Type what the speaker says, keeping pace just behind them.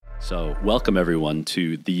So welcome everyone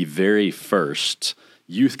to the very first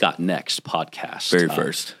Youth Got Next podcast. Very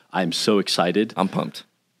first. I'm so excited. I'm pumped.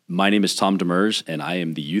 My name is Tom Demers, and I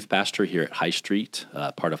am the youth pastor here at High Street,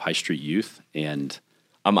 part of High Street Youth. And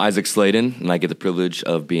I'm Isaac Sladen, and I get the privilege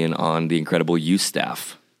of being on the incredible youth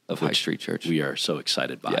staff of High Street Church. We are so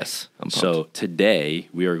excited by. Yes, I'm pumped. So today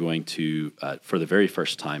we are going to, for the very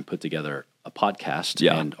first time, put together a podcast.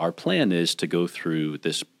 Yeah. And our plan is to go through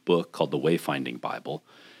this book called the Wayfinding Bible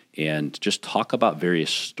and just talk about various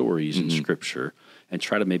stories in Scripture and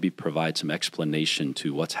try to maybe provide some explanation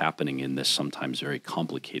to what's happening in this sometimes very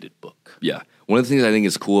complicated book. Yeah. One of the things I think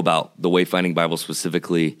is cool about the Wayfinding Bible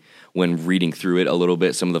specifically when reading through it a little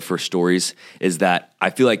bit, some of the first stories, is that I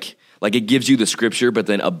feel like it gives you the Scripture, but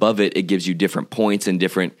then above it, it gives you different points and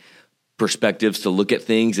different perspectives to look at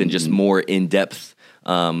things and just more in-depth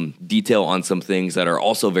detail on some things that are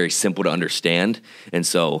also very simple to understand. And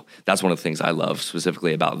so that's one of the things I love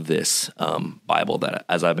specifically about this Bible that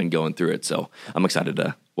as I've been going through it. So I'm excited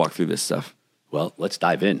to walk through this stuff. Well, let's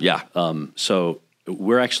dive in. Yeah. So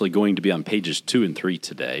we're actually going to be on pages 2 and 3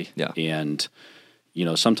 today. Yeah. And, you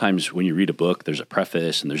know, sometimes when you read a book, there's a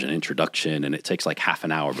preface and there's an introduction, and it takes like half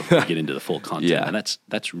an hour before you get into the full content. Yeah. And that's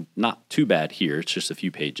not too bad here. It's just a few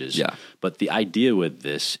pages. Yeah. But the idea with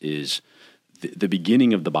this is the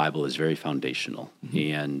beginning of the Bible is very foundational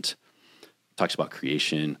and talks about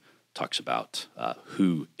creation, talks about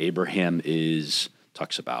who Abraham is,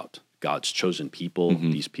 talks about God's chosen people,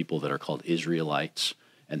 these people that are called Israelites,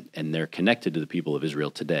 and they're connected to the people of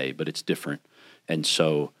Israel today, but it's different. And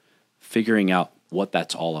so figuring out what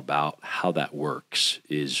that's all about, how that works,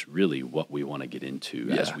 is really what we want to get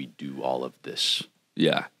into as we do all of this.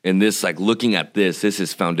 Yeah. And this, like looking at this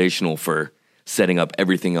is foundational for setting up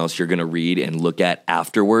everything else you're going to read and look at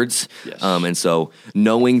afterwards. Yes. And so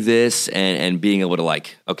knowing this and being able to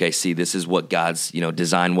like, okay, see, this is what God's,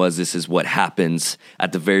 design was. This is what happens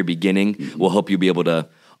at the very beginning will help you be able to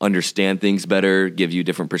understand things better, give you a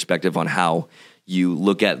different perspective on how you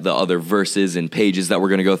look at the other verses and pages that we're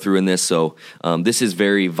going to go through in this. So this is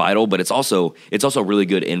very vital, but it's also really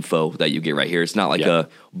good info that you get right here. It's not like a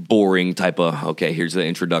boring type of, okay, here's the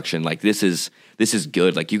introduction. Like this is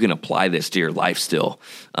good. Like you can apply this to your life still.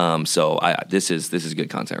 So this is good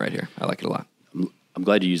content right here. I like it a lot. I'm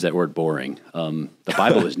glad you used that word boring. The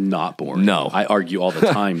Bible is not boring. No. I argue all the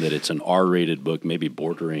time that it's an R-rated book, maybe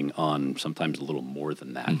bordering on sometimes a little more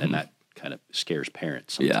than that, and that kind of scares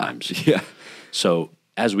parents sometimes. Yeah. So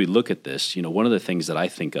as we look at this, one of the things that I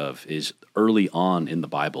think of is early on in the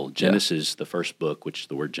Bible, Genesis, the first book, which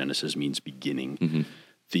the word Genesis means beginning,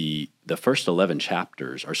 the first 11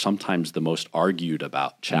 chapters are sometimes the most argued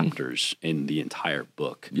about chapters in the entire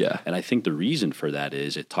book. Yeah. And I think the reason for that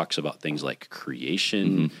is it talks about things like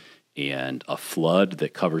creation and a flood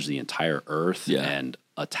that covers the entire earth and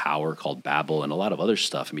a tower called Babel and a lot of other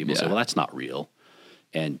stuff. And people say, well, that's not real.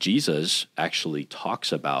 And Jesus actually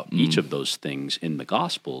talks about each of those things in the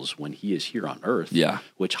Gospels when he is here on earth,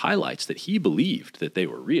 which highlights that he believed that they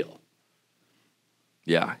were real.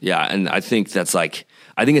 Yeah. And I think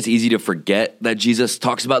it's easy to forget that Jesus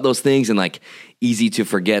talks about those things and like easy to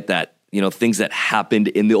forget that, things that happened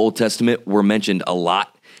in the Old Testament were mentioned a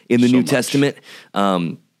lot in the New Testament.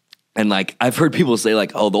 And like I've heard people say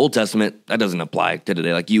like, oh, the Old Testament, that doesn't apply to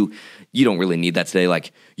today. Like you don't really need that today.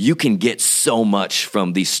 Like you can get so much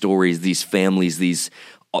from these stories, these families, these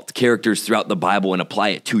characters throughout the Bible and apply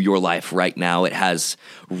it to your life right now. It has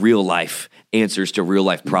real life answers to real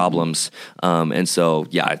life problems. And so,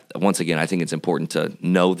 once again, I think it's important to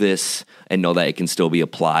know this and know that it can still be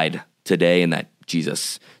applied today and that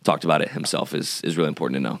Jesus talked about it himself is really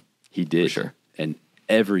important to know. He did. For sure. And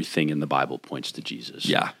everything in the Bible points to Jesus.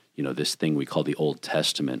 Yeah. This thing we call the Old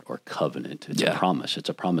Testament or covenant. It's a promise. It's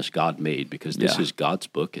a promise God made because this is God's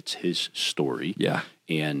book. It's his story. Yeah.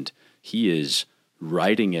 And he is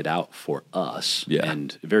writing it out for us. Yeah.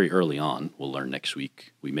 And very early on, we'll learn next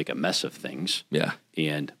week, we make a mess of things. Yeah.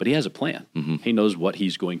 But he has a plan. He knows what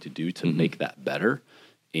he's going to do to make that better.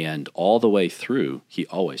 And all the way through, he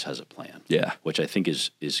always has a plan. Yeah. Which I think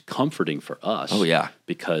is comforting for us. Oh, yeah.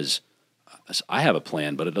 Because I have a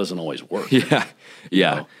plan, but it doesn't always work. Yeah.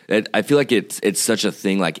 I feel like it's such a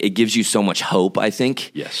thing. Like it gives you so much hope, I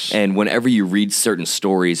think. Yes. And whenever you read certain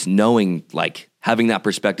stories, knowing like having that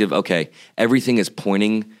perspective, okay, everything is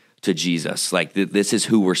pointing to Jesus. Like this is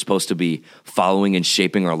who we're supposed to be following and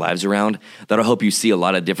shaping our lives around. That'll help you see a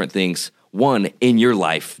lot of different things. One, in your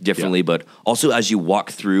life differently, but also as you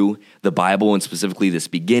walk through the Bible and specifically this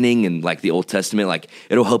beginning and like the Old Testament, like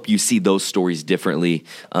it'll help you see those stories differently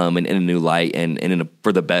and in a new light and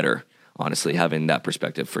for the better. Honestly, having that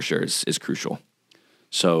perspective for sure is crucial.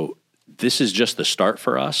 So this is just the start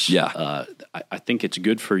for us. Yeah. I think it's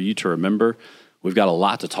good for you to remember we've got a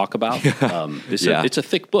lot to talk about. It's a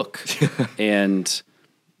thick book, and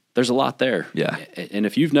there's a lot there. Yeah. And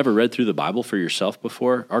if you've never read through the Bible for yourself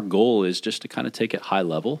before, our goal is just to kind of take it high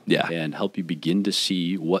level and help you begin to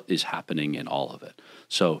see what is happening in all of it.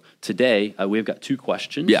 So today, we've got 2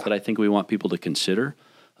 questions that I think we want people to consider.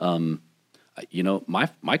 My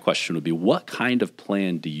question would be, what kind of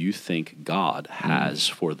plan do you think God has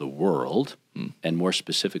for the world, and more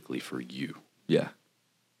specifically for you? Yeah.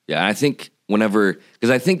 Yeah, I think because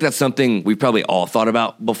I think that's something we've probably all thought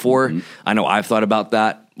about before. Mm-hmm. I know I've thought about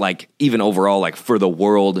that, like even overall, like for the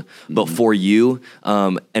world, but for you.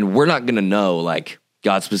 And we're not going to know like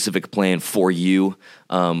God's specific plan for you,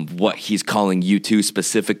 what he's calling you to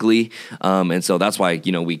specifically. And so that's why,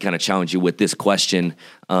 we kind of challenge you with this question,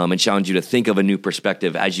 and challenge you to think of a new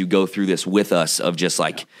perspective as you go through this with us, of just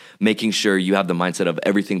like making sure you have the mindset of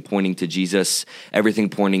everything pointing to Jesus, everything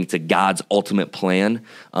pointing to God's ultimate plan,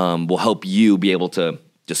 will help you be able to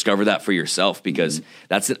discover that for yourself, because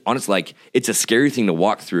that's honestly, like, it's a scary thing to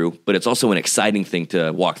walk through, but it's also an exciting thing to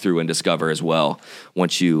walk through and discover as well.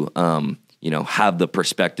 Once you, have the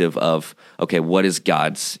perspective of, okay, what is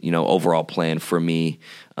God's, overall plan for me?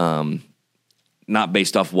 Not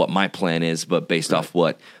based off what my plan is, but based off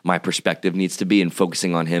what my perspective needs to be, and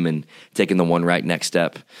focusing on him and taking the one right next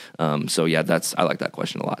step. I like that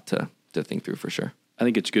question a lot to think through, for sure. I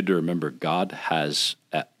think it's good to remember God has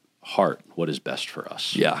at heart what is best for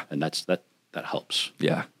us. Yeah. And that helps.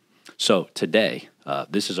 Yeah. So today,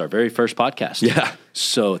 this is our very first podcast. Yeah.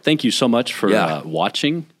 So thank you so much for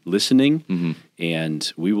watching, listening,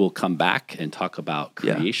 and we will come back and talk about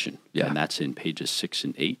creation. Yeah. And that's in pages 6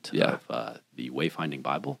 and 8 of the Wayfinding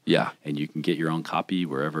Bible. Yeah. And you can get your own copy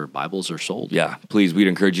wherever Bibles are sold. Yeah, please, we'd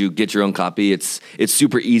encourage you, get your own copy. It's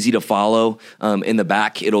super easy to follow. In the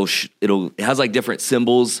back, it has like different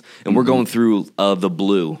symbols, and we're going through the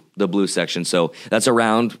blue section. So that's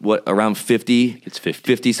around 50. It's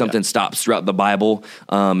 50 something stops throughout the Bible.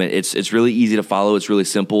 It's really easy to follow. It's really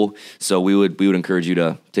simple. So we would encourage you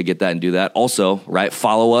to get that and do that. Also,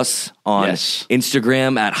 follow us on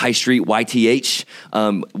Instagram at High Street YTH.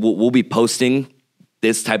 We'll be posting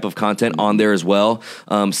this type of content on there as well.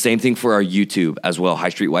 Same thing for our YouTube as well, High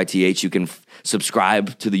Street YTH. You can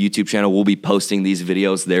subscribe to the YouTube channel. We'll be posting these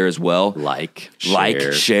videos there as well. Like,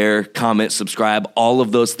 share, comment, subscribe, all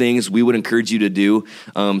of those things we would encourage you to do,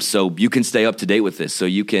 so you can stay up to date with this, so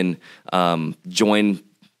you can join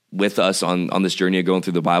with us on this journey of going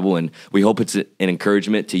through the Bible. And we hope it's an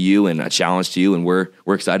encouragement to you and a challenge to you, and we're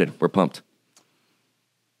excited. We're pumped.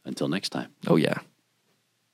 Until next time. Oh, yeah.